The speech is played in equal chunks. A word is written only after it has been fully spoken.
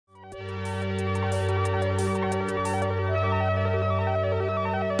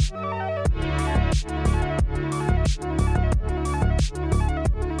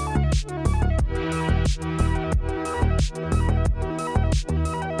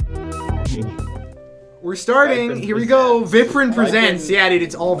We're starting. Here we go. Viprin presents. Yeah, dude,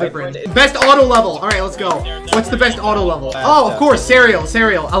 it's all Viprin. Best auto level. All right, let's go. What's the best auto level? Oh, of course, Cereal.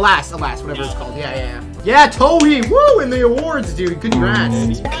 Alas, whatever it's called. Yeah. Yeah, Tohi. Woo, in the awards, dude.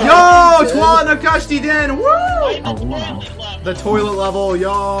 Congrats. Yo, Twa Nakashti Den. Woo. The toilet level,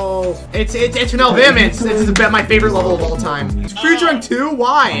 yo. It's Vim. It's my favorite level of all time. Future Drunk 2?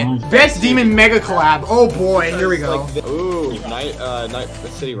 Why? Best Demon Mega Collab. Oh boy, here we go. Ooh,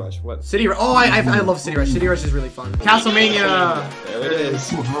 City Rush. What? City Rush. Oh, I love City Rush. City Rush is really fun. Castlemania. There it is.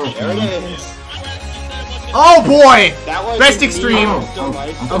 There it is. Oh boy! Best Extreme.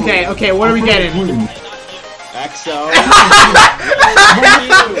 Okay, what are we getting? EXO.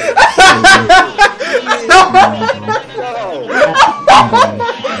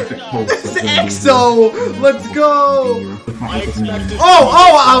 This is EXO! Let's go!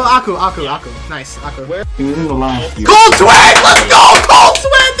 Aku. Nice, Aku. He was in the last year. Cold Sweat! Let's go! Cold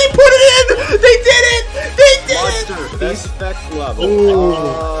Sweat! They put it in! They did it! Best effect level.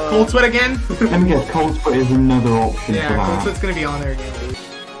 Ooh. Cold Sweat again? Let me guess, Cold Sweat is another option for that. Yeah, Cold Sweat's gonna be on there again.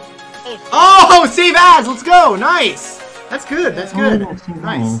 Oh, save as! Let's go! Nice! That's good,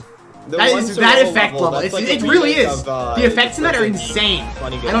 nice. That effect level. It really is. The effects in that are insane. I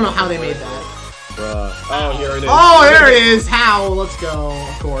don't know how they made that. Oh, here it is. Oh, there it is. How? Let's go.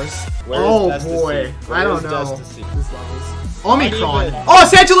 Of course. Oh boy. I don't know. Omicron. Oh,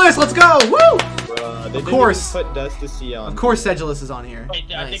 Sedulous. Let's go. Woo! Of course. Put Dust to See on. Of course, Sedulous is on here.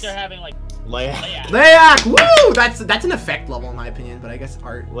 Wait, I think they're having like Layak. Woo! That's an effect level in my opinion, but I guess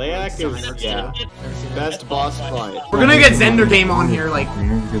art. Layak is best boss fight. We're gonna get Zender Game on here, like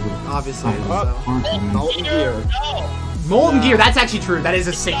obviously. Molten Gear. Molten Gear. That's actually true. That is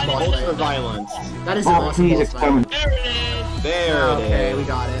a sick boss fight. Ultra Violence. That is an awesome boss fight. There it is. Okay, we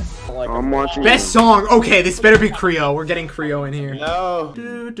got it. I'm watching. Best song. Okay, this better be Creo. We're getting Creo in here. No.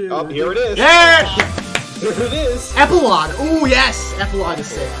 Oh, here it is. Yeah. Here it is. Epilogue. Ooh, yes. Epilogue is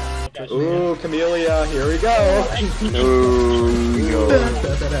sick. Ooh, Camellia. Here we go.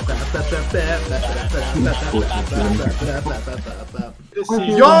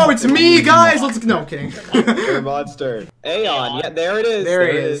 Yo, it's me, guys. Let's no I'm kidding. Your monster. Aeon. Yeah, there it is.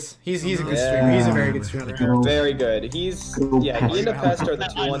 There he is. He's a good streamer. He's a very good streamer. Very good. He and the Pest are the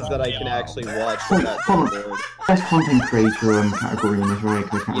two ones that I can actually watch. Best content creator category in this right? I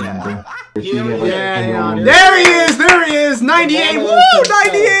can't remember. Yeah. There he is. 98. Woo,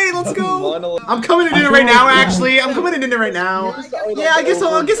 98. Let's go. I'm coming to dinner right now. Actually, I'm coming to dinner right now. Yeah, I guess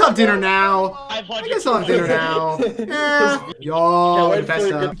I'll have dinner now. Yeah. Yo,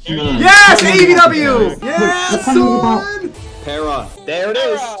 Infesta. Yes, ABW. Yes, son. Para. There it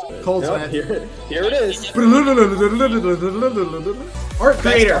is. Cold Sweat. Here it is. Art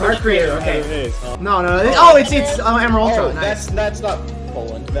creator. Okay. No. Oh, it's Emerald Ultra. Nice. That's not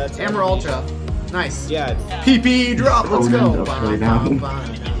Poland. That's Emerald Ultra. Nice. Yeah. PP drop. Let's go.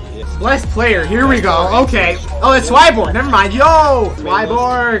 Blessed player. Here we go. Okay. Oh, it's Swyborg. Never mind. Yo,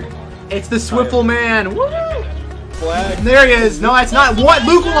 Swyborg. It's the Swiffle Man. Woo! Flag. There he is. No, that's not. What?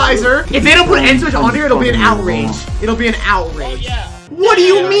 Localizer. If they don't put end switch on here, it'll be an outrage. What do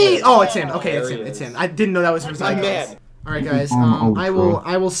you mean? Oh, it's him. Okay, it's him. I didn't know that was him. Man. All right, guys. I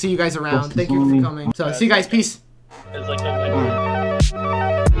will see you guys around. Thank you for coming. So, see you guys. Peace.